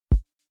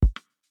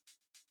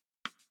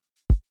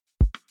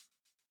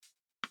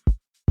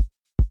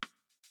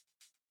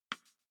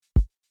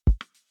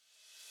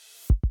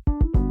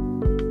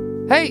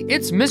Hey,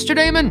 it's Mr.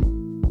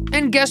 Damon.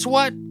 And guess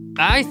what?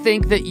 I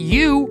think that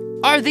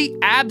you are the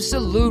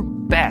absolute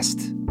best.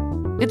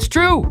 It's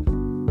true.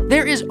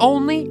 There is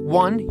only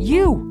one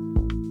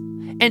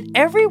you. And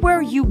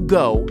everywhere you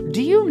go,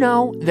 do you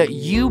know that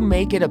you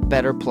make it a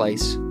better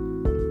place?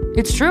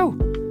 It's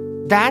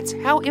true. That's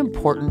how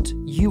important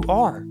you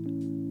are.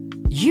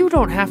 You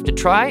don't have to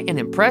try and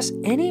impress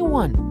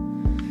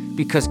anyone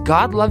because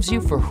God loves you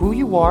for who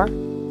you are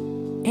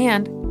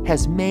and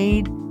has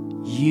made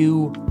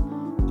you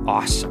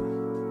awesome.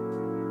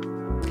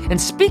 And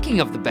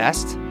speaking of the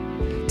best,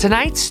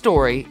 tonight's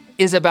story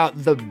is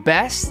about the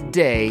best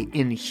day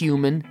in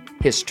human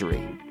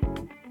history.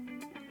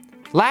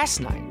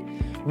 Last night,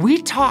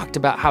 we talked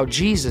about how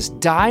Jesus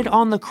died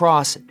on the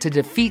cross to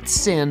defeat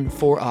sin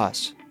for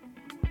us.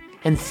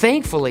 And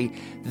thankfully,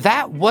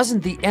 that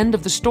wasn't the end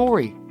of the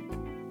story,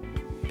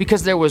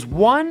 because there was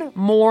one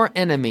more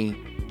enemy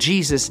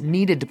Jesus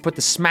needed to put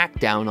the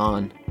smackdown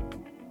on.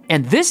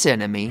 And this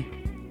enemy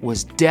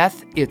was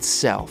death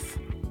itself.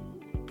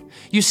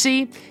 You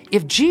see,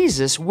 if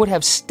Jesus would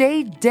have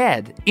stayed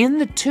dead in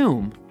the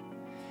tomb,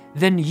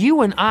 then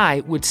you and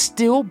I would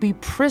still be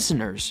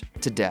prisoners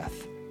to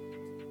death.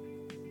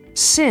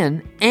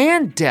 Sin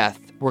and death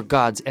were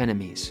God's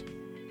enemies.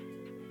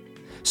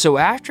 So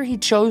after he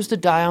chose to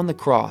die on the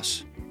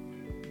cross,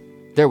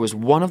 there was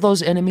one of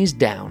those enemies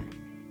down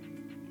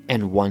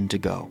and one to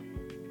go.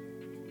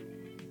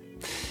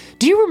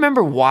 Do you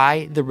remember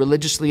why the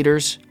religious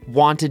leaders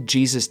wanted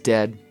Jesus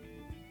dead?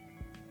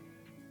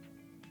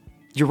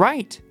 You're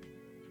right.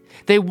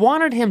 They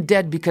wanted him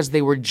dead because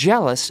they were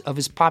jealous of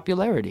his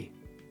popularity.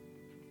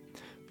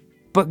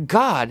 But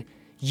God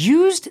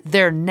used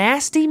their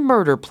nasty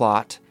murder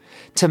plot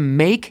to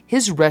make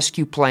his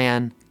rescue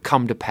plan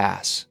come to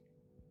pass.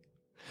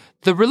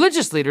 The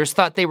religious leaders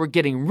thought they were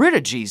getting rid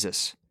of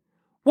Jesus.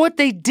 What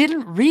they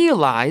didn't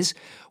realize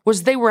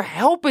was they were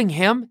helping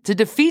him to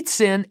defeat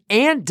sin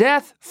and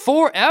death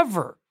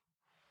forever.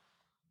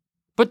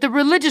 But the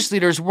religious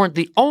leaders weren't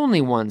the only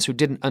ones who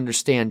didn't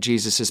understand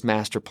Jesus'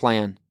 master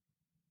plan.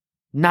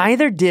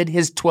 Neither did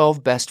his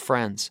 12 best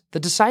friends, the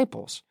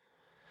disciples.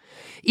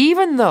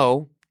 Even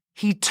though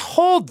he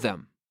told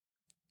them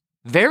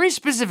very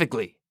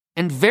specifically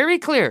and very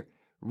clear,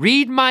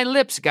 read my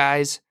lips,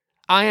 guys,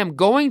 I am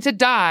going to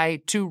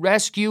die to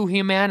rescue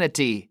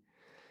humanity.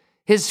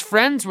 His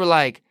friends were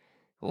like,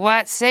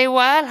 what? Say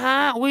what,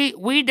 huh?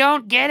 We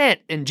don't get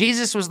it. And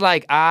Jesus was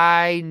like,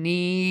 I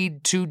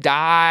need to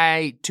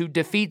die to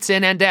defeat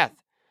sin and death.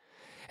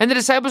 And the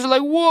disciples are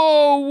like,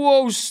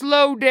 whoa,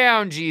 slow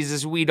down,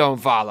 Jesus, we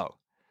don't follow.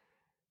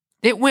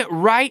 It went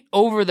right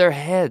over their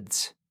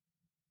heads.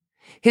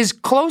 His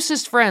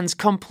closest friends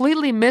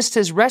completely missed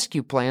his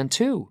rescue plan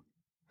too.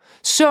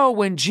 So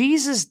when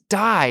Jesus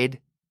died,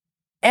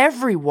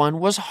 everyone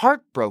was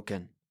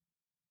heartbroken.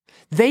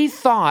 They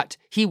thought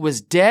he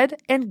was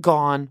dead and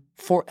gone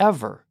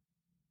forever.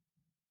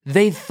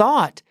 They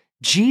thought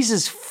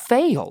Jesus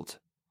failed.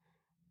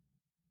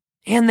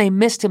 And they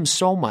missed him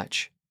so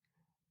much.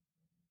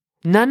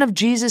 None of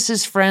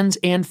Jesus' friends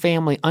and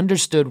family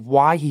understood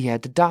why he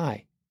had to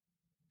die.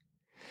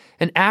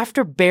 And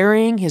after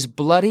burying his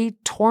bloody,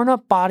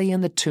 torn-up body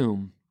in the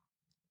tomb,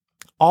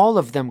 all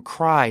of them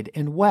cried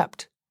and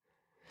wept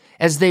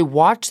as they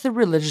watched the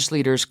religious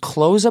leaders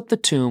close up the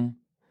tomb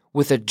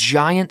with a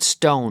giant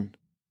stone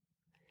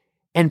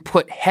and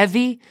put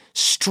heavy,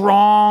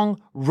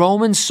 strong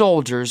Roman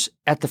soldiers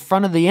at the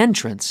front of the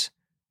entrance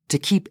to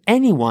keep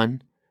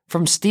anyone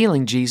from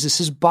stealing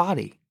Jesus'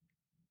 body.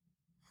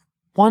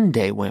 One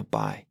day went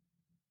by.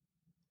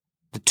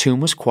 The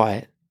tomb was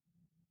quiet.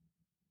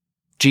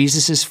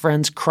 Jesus'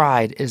 friends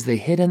cried as they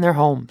hid in their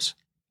homes.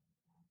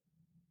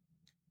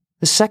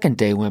 The second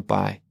day went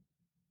by,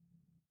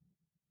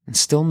 and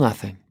still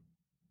nothing.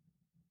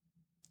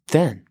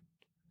 Then,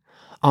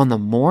 on the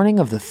morning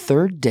of the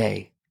third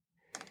day,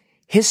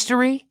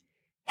 history,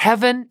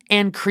 heaven,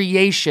 and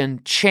creation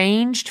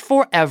changed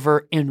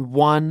forever in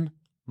one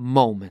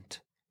moment.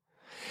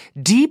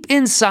 Deep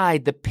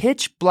inside the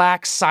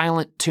pitch-black,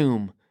 silent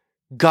tomb,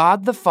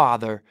 God the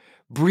Father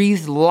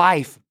breathed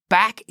life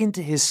back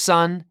into his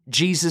Son,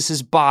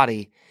 Jesus'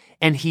 body,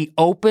 and he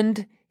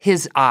opened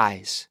his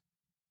eyes.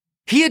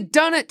 He had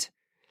done it.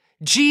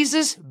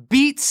 Jesus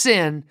beat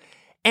sin,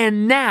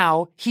 and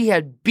now he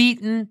had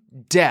beaten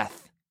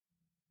death.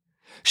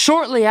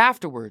 Shortly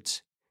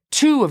afterwards,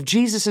 two of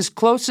Jesus'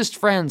 closest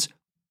friends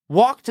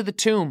walked to the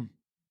tomb.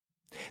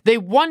 They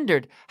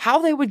wondered how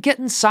they would get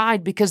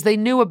inside because they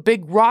knew a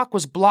big rock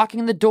was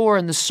blocking the door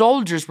and the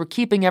soldiers were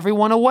keeping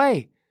everyone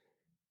away.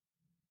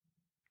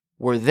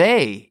 Were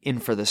they in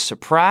for the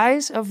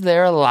surprise of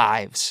their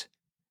lives?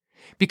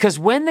 Because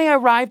when they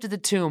arrived at the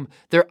tomb,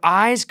 their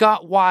eyes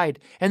got wide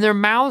and their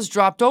mouths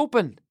dropped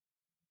open.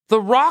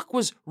 The rock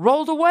was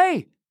rolled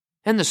away,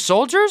 and the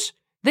soldiers,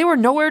 they were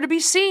nowhere to be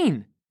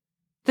seen.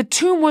 The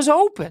tomb was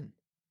open.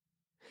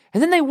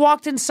 And then they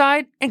walked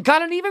inside and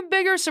got an even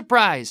bigger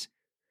surprise.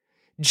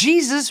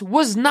 Jesus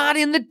was not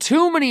in the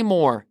tomb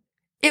anymore.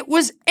 It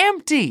was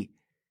empty,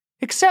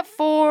 except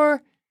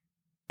for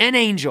an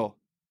angel.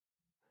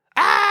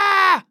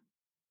 Ah!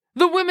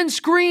 The women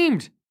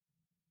screamed,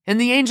 and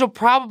the angel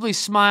probably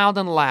smiled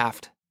and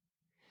laughed.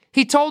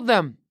 He told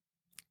them,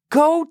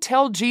 "Go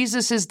tell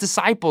Jesus'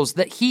 disciples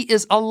that he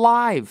is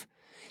alive.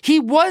 He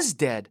was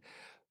dead,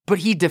 but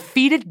he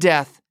defeated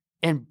death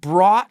and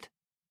brought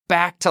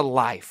back to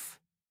life.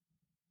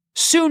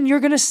 Soon you're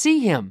going to see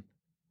him,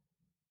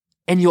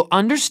 and you'll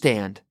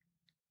understand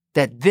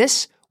that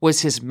this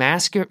was his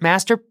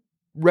master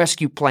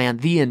rescue plan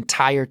the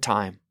entire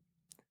time."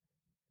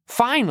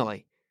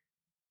 Finally,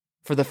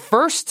 for the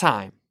first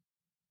time,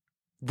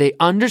 they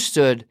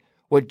understood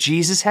what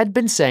Jesus had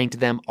been saying to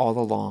them all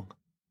along.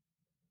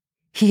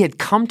 He had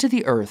come to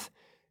the earth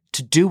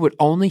to do what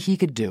only he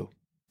could do: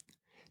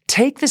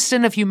 take the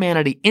sin of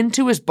humanity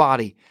into his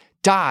body,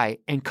 die,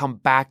 and come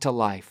back to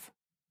life.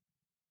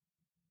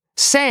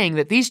 Saying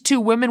that these two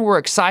women were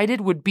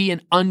excited would be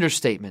an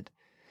understatement.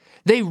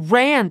 They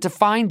ran to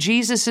find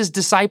Jesus'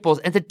 disciples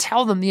and to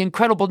tell them the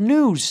incredible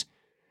news.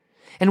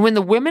 And when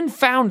the women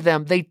found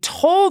them, they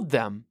told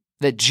them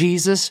that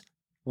Jesus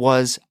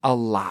was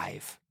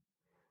alive.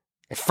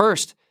 At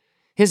first,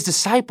 his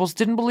disciples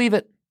didn't believe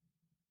it.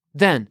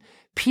 Then,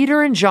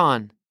 Peter and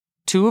John,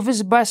 two of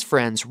his best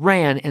friends,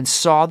 ran and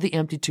saw the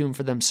empty tomb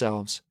for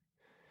themselves.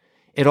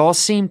 It all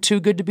seemed too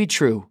good to be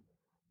true,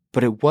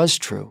 but it was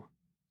true.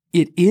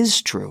 It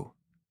is true.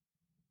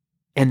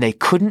 And they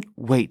couldn't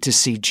wait to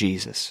see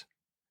Jesus.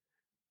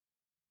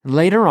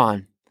 Later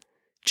on,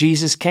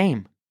 Jesus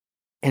came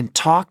and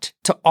talked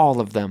to all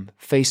of them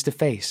face to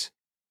face.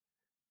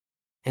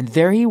 And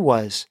there he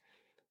was,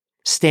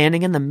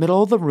 standing in the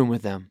middle of the room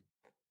with them,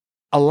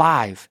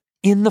 alive,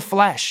 in the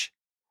flesh.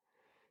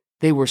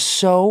 They were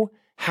so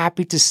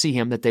happy to see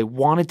him that they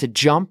wanted to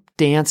jump,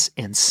 dance,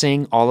 and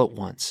sing all at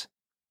once.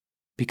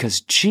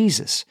 Because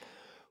Jesus,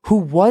 who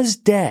was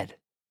dead,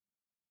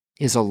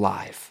 is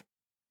alive.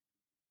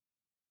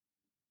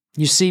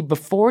 You see,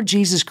 before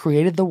Jesus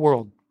created the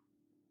world,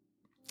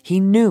 he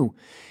knew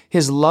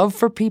his love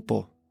for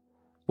people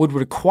would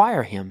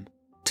require him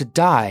to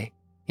die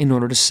in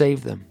order to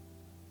save them.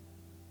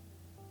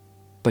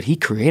 But he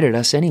created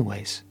us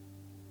anyways.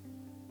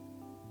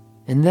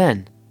 And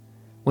then,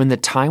 when the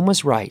time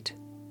was right,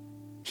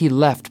 he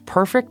left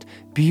perfect,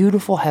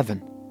 beautiful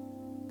heaven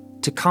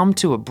to come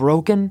to a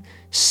broken,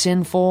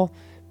 sinful,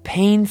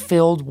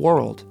 pain-filled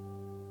world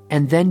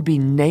and then be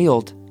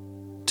nailed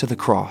to the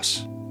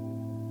cross.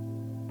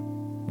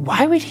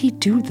 Why would he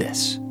do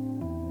this?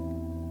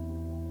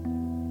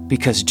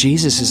 Because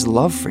Jesus'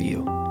 love for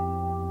you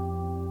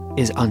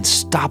is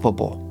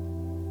unstoppable,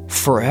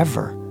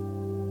 forever,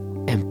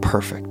 and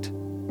perfect.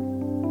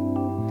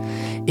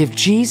 If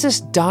Jesus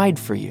died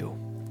for you,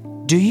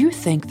 do you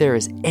think there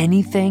is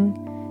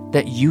anything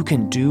that you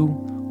can do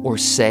or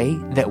say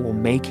that will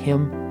make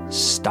him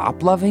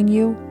stop loving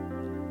you?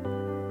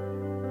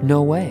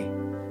 No way.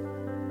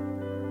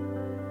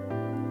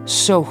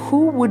 So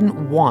who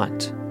wouldn't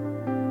want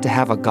to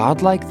have a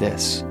God like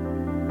this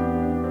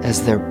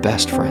as their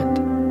best friend?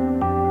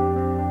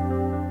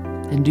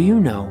 And do you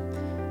know,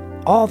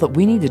 all that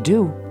we need to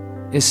do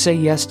is say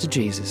yes to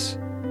Jesus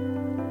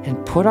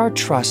and put our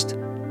trust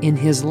in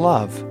his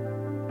love.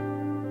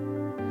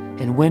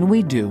 And when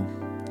we do,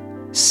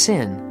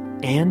 sin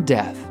and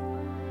death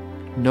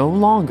no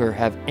longer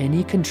have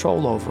any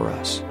control over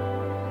us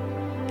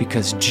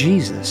because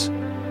Jesus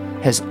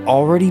has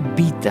already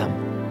beat them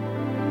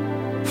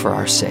for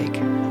our sake.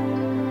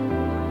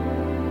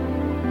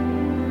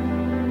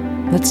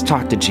 Let's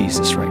talk to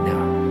Jesus right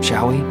now,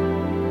 shall we?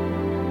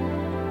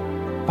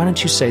 Why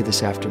don't you say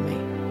this after me?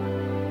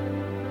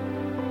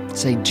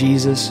 Say,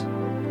 Jesus,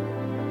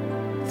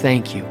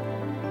 thank you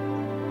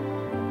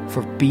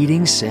for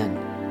beating sin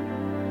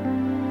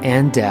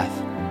and death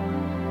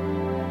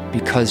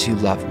because you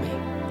love me.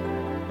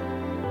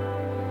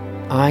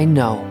 I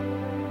know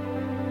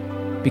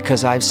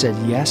because I've said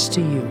yes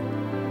to you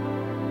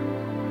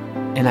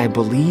and I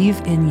believe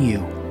in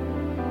you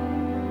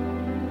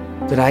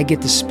that I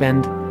get to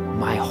spend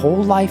my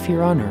whole life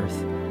here on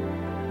earth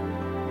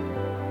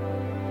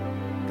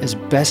as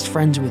best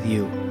friends with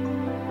you.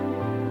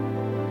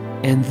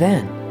 And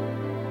then,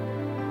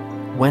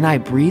 when I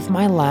breathe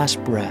my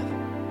last breath,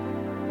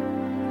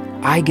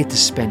 I get to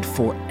spend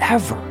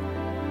forever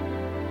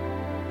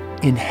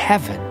in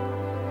heaven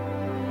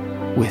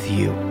with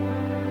you,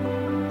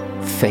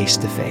 face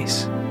to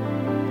face.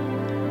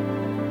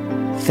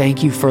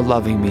 Thank you for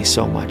loving me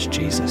so much,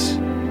 Jesus.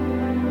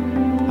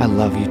 I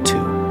love you too.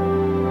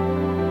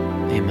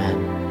 Amen.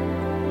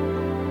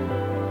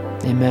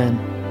 Amen.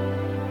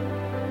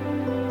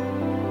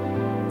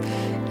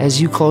 As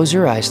you close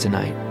your eyes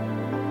tonight,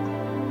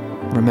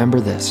 remember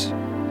this.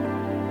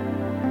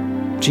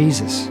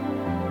 Jesus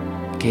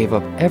gave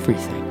up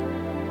everything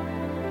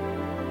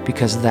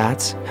because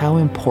that's how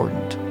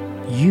important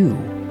you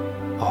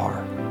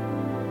are.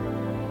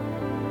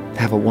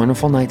 Have a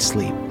wonderful night's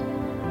sleep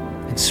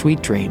and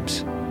sweet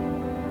dreams.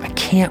 I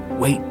can't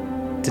wait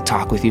to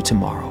talk with you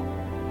tomorrow.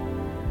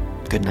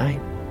 Good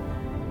night.